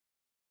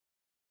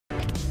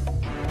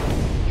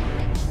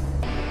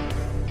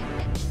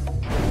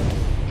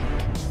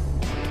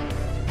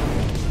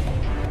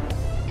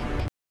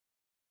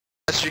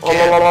best you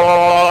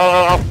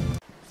can.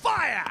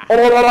 Fire!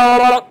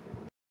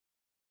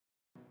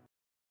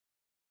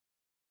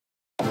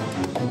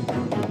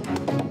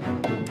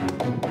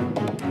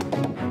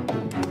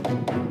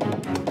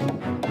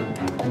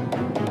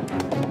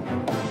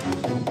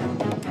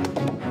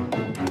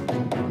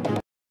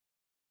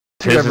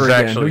 His is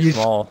actually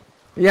small.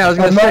 Yeah, I was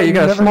gonna say, you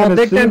got a small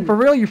dick then for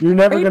real? You're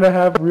never gonna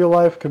have real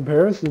life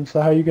comparisons,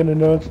 so how are you gonna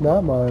know it's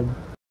not mine?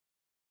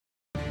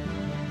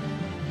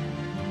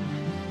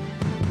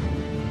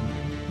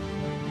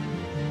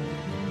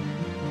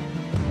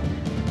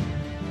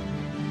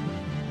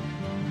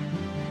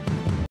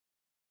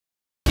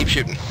 Keep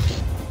shooting.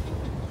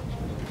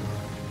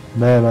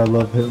 Man, I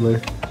love Hitler.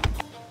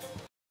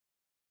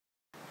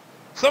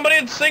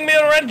 Somebody sing me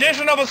a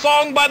rendition of a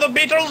song by the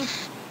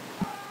Beatles.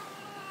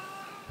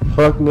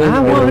 Fuck me. I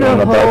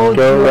wanna hold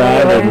you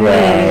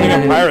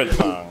Sing a pirate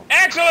song.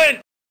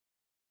 Excellent!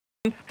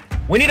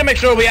 We need to make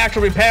sure we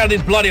actually repair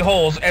these bloody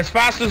holes as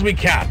fast as we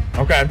can,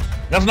 okay?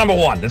 That's number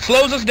one. It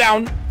slows us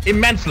down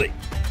immensely.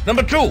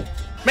 Number two,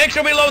 make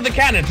sure we load the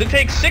cannons. It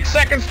takes 6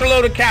 seconds to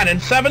load a cannon,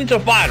 7 to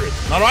fire it,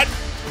 alright?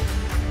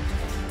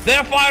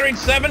 They're firing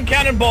 7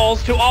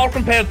 cannonballs to all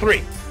compared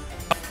 3.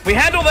 We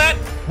handle that,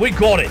 we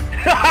got it.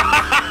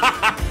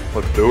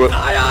 Let's do it.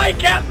 Aye, aye,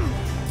 Captain!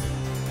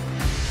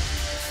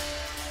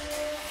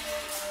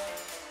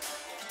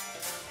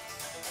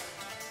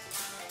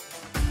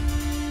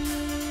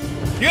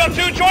 You have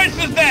 2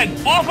 choices then.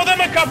 Offer them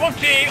a cup of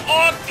tea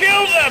or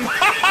kill them.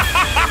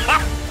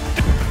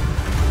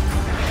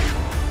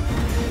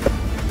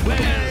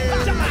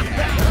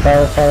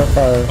 Fire, fire,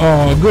 fire.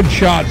 Oh, good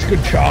shots,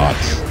 good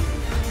shots.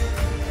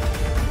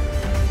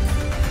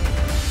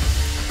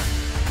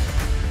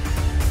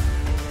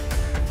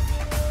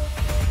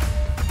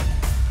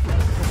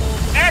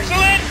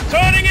 Excellent!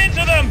 Turning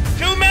into them.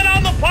 2 men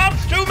on the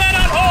pumps, 2 men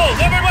on holes.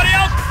 Everybody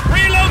else,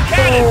 reload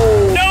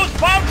cannons. Nose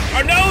pumps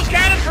or nose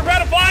cannons prepare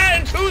to fire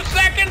in 2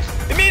 seconds.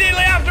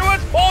 Immediately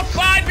afterwards, both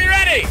sides be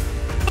ready.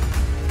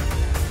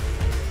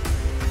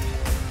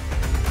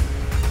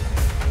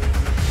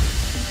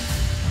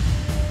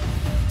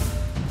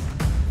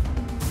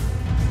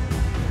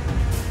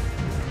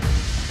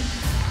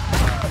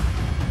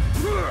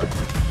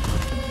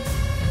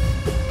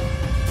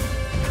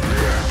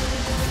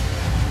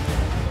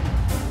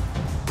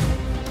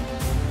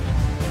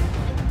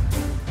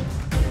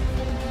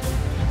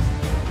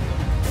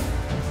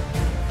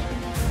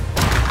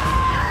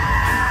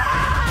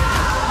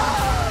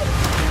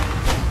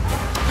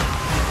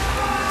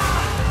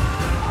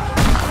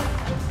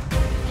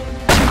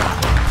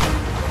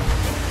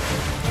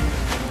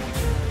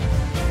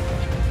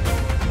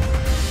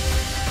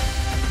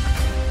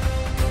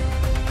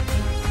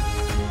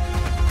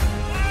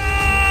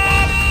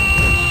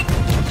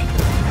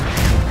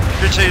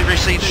 To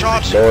receive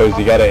shots. Boys,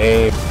 you gotta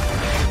aim.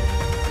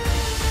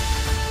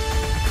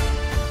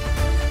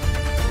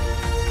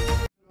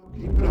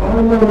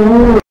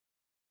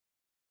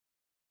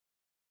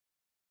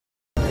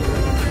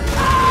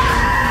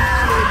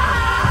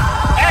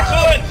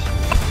 Excellent!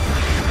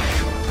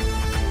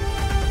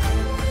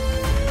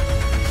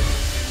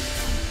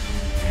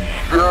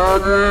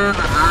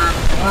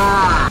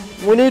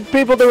 We need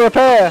people to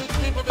repair.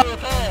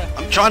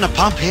 I'm trying to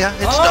pump here.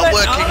 It's not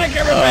working.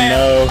 Oh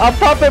no. I'm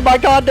pumping my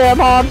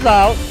goddamn arms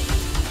out.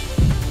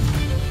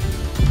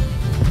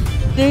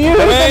 Do you use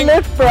the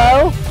lift,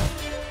 bro?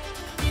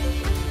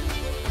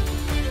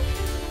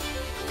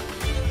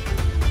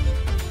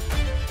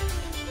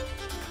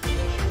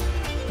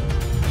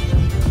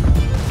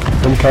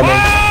 I'm coming.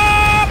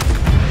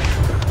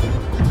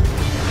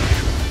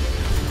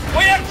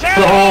 We have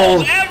 10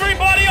 holes!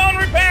 Everybody on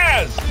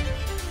repairs!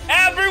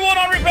 Everyone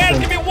on repairs,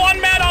 give me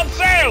 1 man on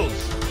sails!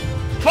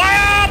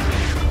 Fire up!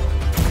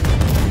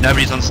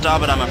 Nobody's on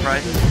starboard, I'm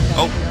afraid.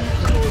 Oh,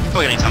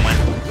 we're getting somewhere.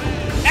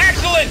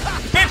 Excellent!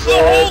 Fix the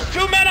holes,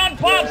 2 men on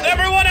pumps,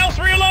 everyone else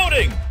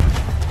reloading!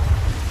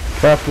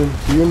 Captain,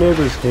 do your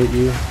neighbors hate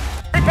you?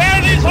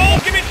 Repair these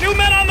holes, give me 2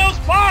 men on those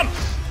pumps!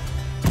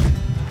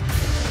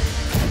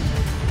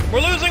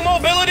 We're losing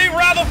mobility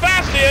rather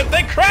fast here.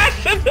 They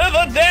crashed into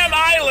the damn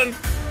island!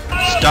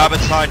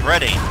 Starboard side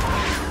ready.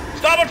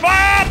 Starboard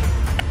fire up!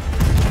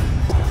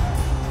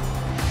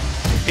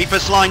 Keep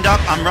us lined up,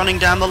 I'm running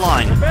down the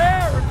line.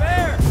 Repair!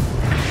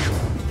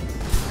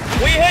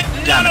 We hit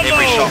Damn none it, of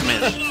every those! shot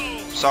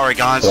missed. Sorry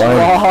guys.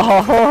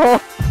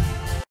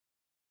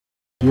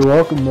 You're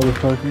welcome,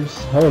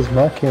 motherfuckers. How was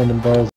my cannonballs?